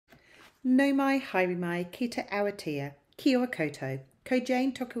No mai haere mai kita Awatea, kia ora koutou, ko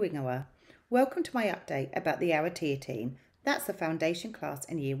Jane Tokuingawa. Welcome to my update about the Awatea team. That's the foundation class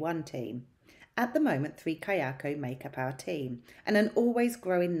and year 1 team. At the moment, 3 kayako make up our team, and an always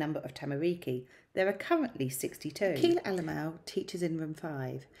growing number of tamariki. There are currently 62. Akila Alamau teaches in room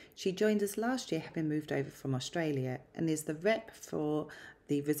 5. She joined us last year, having moved over from Australia, and is the rep for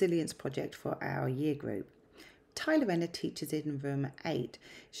the Resilience Project for our year group. Tyler Renner teaches in room 8.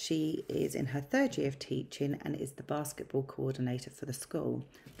 She is in her 3rd year of teaching and is the basketball coordinator for the school.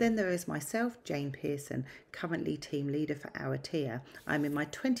 Then there is myself, Jane Pearson, currently team leader for Awatea. I'm in my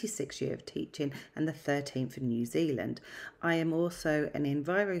 26th year of teaching and the 13th in New Zealand. I am also an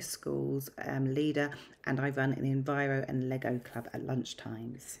Enviro Schools leader, and I run an Enviro and Lego club at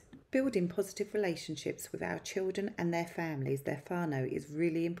lunchtimes. Building positive relationships with our children and their families, their whānau, is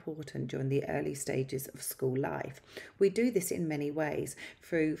really important during the early stages of school life. We do this in many ways,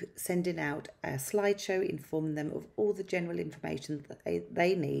 through sending out a slideshow informing them of all the general information that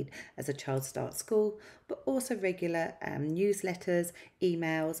they need as a child starts school, but also regular newsletters,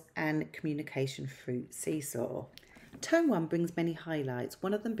 emails and communication through Seesaw. Term 1 brings many highlights,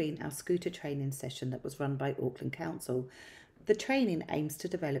 one of them being our scooter training session that was run by Auckland Council. The training aims to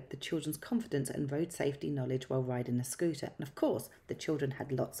develop the children's confidence and road safety knowledge while riding a scooter, and of course the children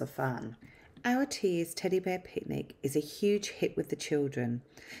had lots of fun. Awatea's Teddy Bear Picnic is a huge hit with the children.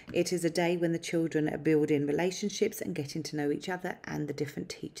 It is a day when the children are building relationships and getting to know each other and the different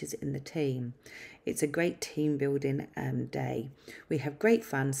teachers in the team. It's a great team building day. We have great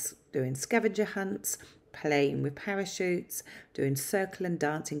fun doing scavenger hunts, playing with parachutes, doing circle and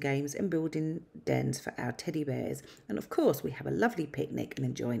dancing games and building dens for our teddy bears. And of course we have a lovely picnic and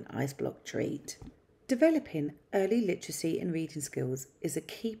enjoy an ice block treat. Developing early literacy and reading skills is a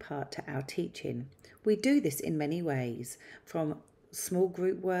key part to our teaching. We do this in many ways, from small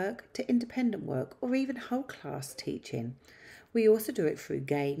group work to independent work or even whole class teaching. We also do it through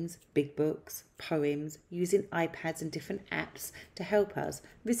games, big books, poems, using iPads and different apps to help us,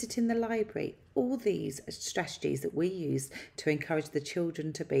 visiting the library. All these are strategies that we use to encourage the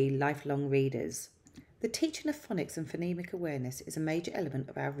children to be lifelong readers. The teaching of phonics and phonemic awareness is a major element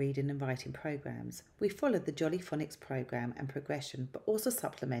of our reading and writing programs. We follow the Jolly Phonics program and progression, but also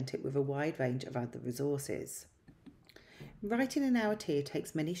supplement it with a wide range of other resources. Writing in Awatea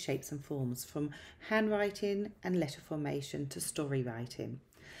takes many shapes and forms, from handwriting and letter formation to story writing.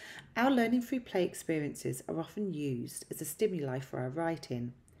 Our learning through play experiences are often used as a stimuli for our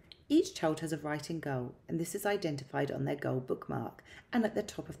writing. Each child has a writing goal, and this is identified on their goal bookmark and at the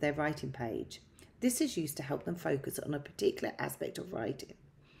top of their writing page. This is used to help them focus on a particular aspect of writing.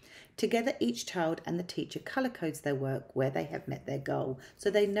 Together, each child and the teacher colour codes their work where they have met their goal,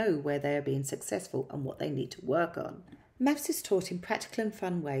 so they know where they are being successful and what they need to work on. Maths is taught in practical and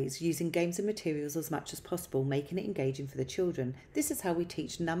fun ways, using games and materials as much as possible, making it engaging for the children. This is how we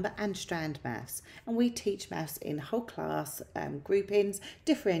teach number and strand maths, and we teach maths in whole class groupings,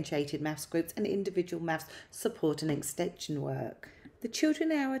 differentiated maths groups and individual maths support and extension work. The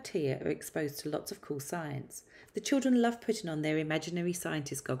children in Awatea are exposed to lots of cool science. The children love putting on their imaginary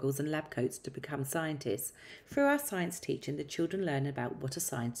scientist goggles and lab coats to become scientists. Through our science teaching, the children learn about what a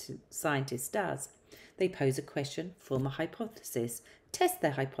scientist does. They pose a question, form a hypothesis, test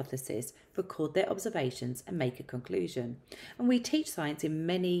their hypothesis, record their observations and make a conclusion. And we teach science in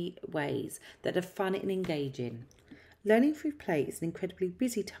many ways that are fun and engaging. Learning through play is an incredibly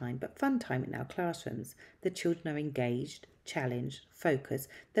busy time but fun time in our classrooms. The children are engaged, challenged, focused.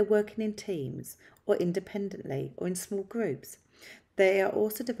 They're working in teams or independently or in small groups. They are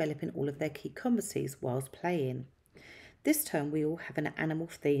also developing all of their key competencies whilst playing. This term we all have an animal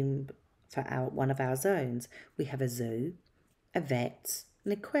theme for one of our zones. We have a zoo, a vet,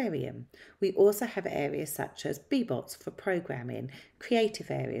 an aquarium. We also have areas such as bebots for programming, creative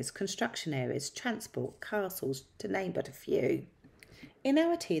areas, construction areas, transport, castles, to name but a few. In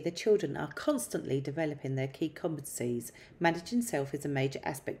Awatea, the children are constantly developing their key competencies. Managing self is a major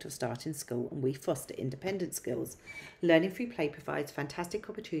aspect of starting school, and we foster independent skills. Learning through play provides fantastic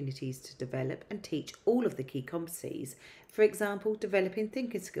opportunities to develop and teach all of the key competencies. For example, developing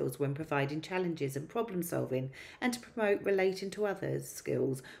thinking skills when providing challenges and problem solving, and to promote relating to others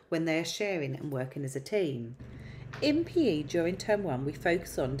skills when they are sharing and working as a team. In PE during term 1, we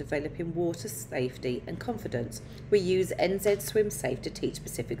focus on developing water safety and confidence. We use NZ Swim Safe to teach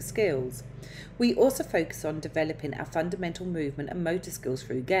specific skills. We also focus on developing our fundamental movement and motor skills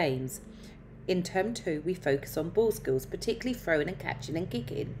through games. In term 2, we focus on ball skills, particularly throwing and catching and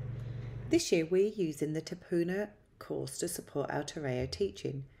kicking. This year, we're using the Te Puna course to support our Te Reo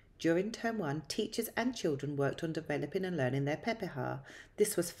teaching. During Term 1, teachers and children worked on developing and learning their pepeha.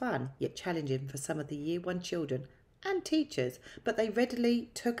 This was fun, yet challenging for some of the Year 1 children and teachers, but they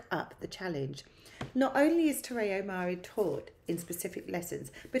readily took up the challenge. Not only is Tereo Mari taught in specific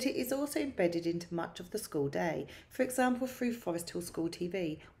lessons, but it is also embedded into much of the school day. For example, through Forest Hill School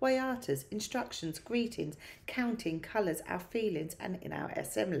TV, waiatas, instructions, greetings, counting, colours, our feelings, and in our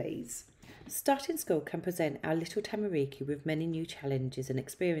assemblies. Starting school can present our little Tamariki with many new challenges and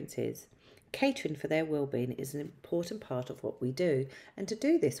experiences. Catering for their well-being is an important part of what we do, and to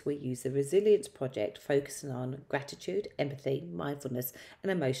do this we use the Resilience Project focusing on gratitude, empathy, mindfulness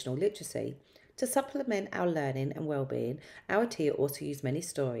and emotional literacy. To supplement our learning and well-being, Awatea also use many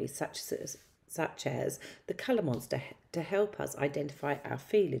stories such as the colour monster to help us identify our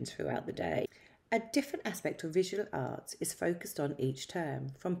feelings throughout the day. A different aspect of visual arts is focused on each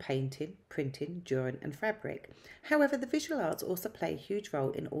term, from painting, printing, drawing and fabric. However, the visual arts also play a huge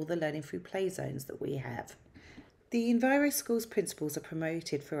role in all the learning through play zones that we have. The Enviro Schools principles are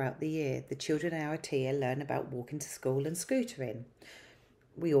promoted throughout the year. The children in Awatea learn about walking to school and scootering.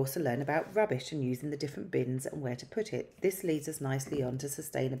 We also learn about rubbish and using the different bins and where to put it. This leads us nicely on to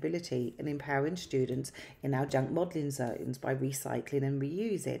sustainability and empowering students in our junk modelling zones by recycling and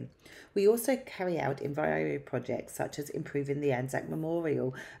reusing. We also carry out enviro projects such as improving the Anzac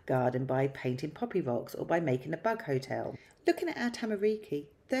Memorial Garden by painting poppy rocks or by making a bug hotel. Looking at our Tamariki,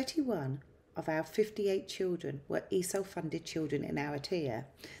 31 of our 58 children were ESOL funded children in Awatea.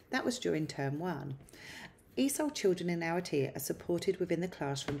 That was during Term 1. ESOL children in Awatea are supported within the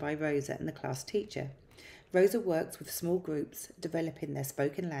classroom by Rosa and the class teacher. Rosa works with small groups, developing their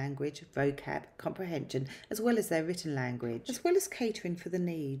spoken language, vocab, comprehension, as well as their written language. As well as catering for the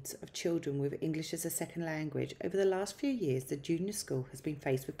needs of children with English as a second language, over the last few years the junior school has been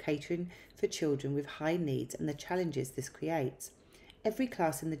faced with catering for children with high needs and the challenges this creates. Every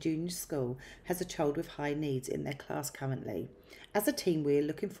class in the junior school has a child with high needs in their class currently. As a team, we are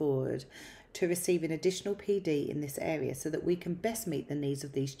looking forward to receiving additional PD in this area so that we can best meet the needs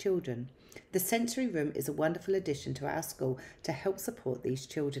of these children. The sensory room is a wonderful addition to our school to help support these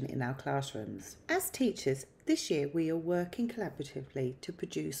children in our classrooms. As teachers, this year we are working collaboratively to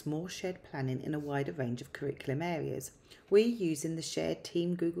produce more shared planning in a wider range of curriculum areas. We are using the shared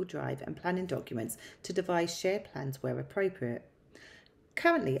Team Google Drive and planning documents to devise shared plans where appropriate.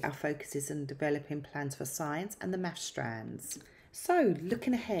 Currently, our focus is on developing plans for science and the maths strands. So,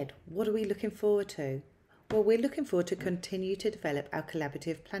 looking ahead, what are we looking forward to? Well, we're looking forward to continue to develop our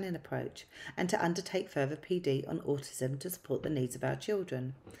collaborative planning approach and to undertake further PD on autism to support the needs of our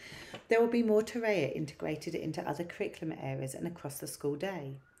children. There will be more Terrea integrated into other curriculum areas and across the school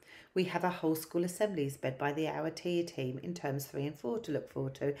day. We have our whole school assemblies led by the Awatea team in terms 3 and 4 to look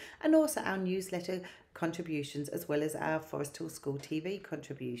forward to, and also our newsletter contributions as well as our Forest Hill School TV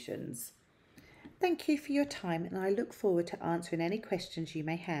contributions. Thank you for your time and I look forward to answering any questions you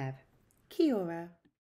may have. Kia ora.